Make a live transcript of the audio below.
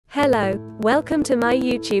Hello, welcome to my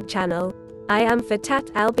YouTube channel. I am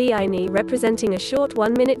Fatat Al-Biaini, representing a short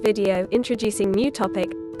 1-minute video introducing new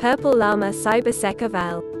topic, Purple Llama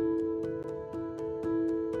CyberSecEval.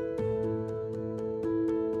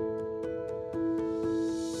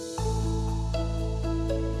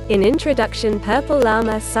 In introduction, Purple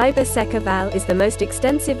Llama CyberSecEval is the most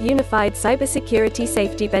extensive unified cybersecurity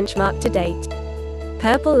safety benchmark to date.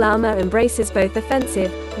 Purple Llama embraces both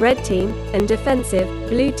offensive, red team, and defensive,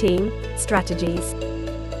 blue team, strategies.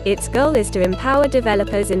 Its goal is to empower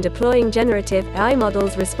developers in deploying generative AI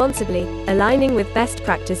models responsibly, aligning with best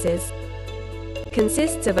practices.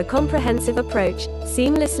 Consists of a comprehensive approach,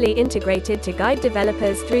 seamlessly integrated to guide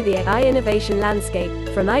developers through the AI innovation landscape,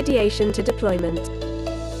 from ideation to deployment.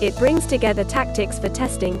 It brings together tactics for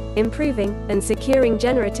testing, improving, and securing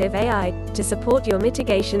generative AI, to support your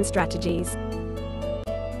mitigation strategies.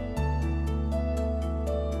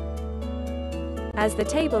 As the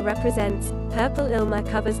table represents, Purple Llma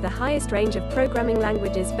covers the highest range of programming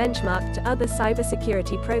languages benchmarked to other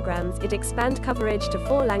cybersecurity programs. It expands coverage to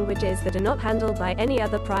 4 languages that are not handled by any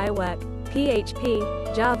other prior work: PHP,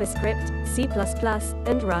 JavaScript, C++,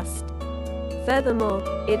 and Rust. Furthermore,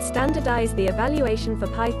 it standardized the evaluation for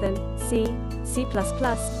Python, C, C++,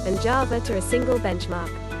 and Java to a single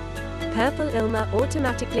benchmark. Purple Llma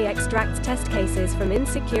automatically extracts test cases from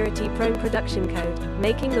insecurity-prone production code,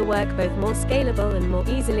 making the work both more scalable and more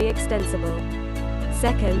easily extensible.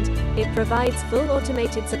 Second, it provides full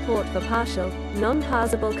automated support for partial,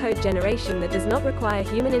 non-parsable code generation that does not require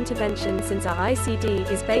human intervention, since our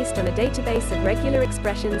ICD is based on a database of regular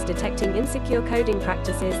expressions detecting insecure coding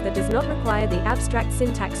practices that does not require the abstract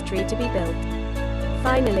syntax tree to be built.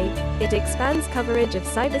 Finally, it expands coverage of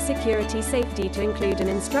cybersecurity safety to include an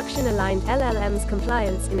instruction-aligned LLM's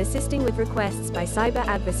compliance in assisting with requests by cyber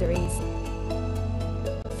adversaries.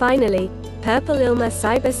 Finally, Purple Llma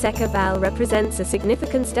CyberSecEval represents a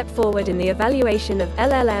significant step forward in the evaluation of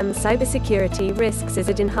LLM cybersecurity risks as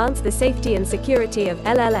it enhances the safety and security of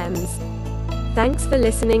LLMs. Thanks for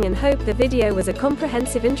listening, and hope the video was a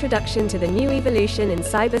comprehensive introduction to the new evolution in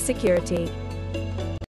cybersecurity.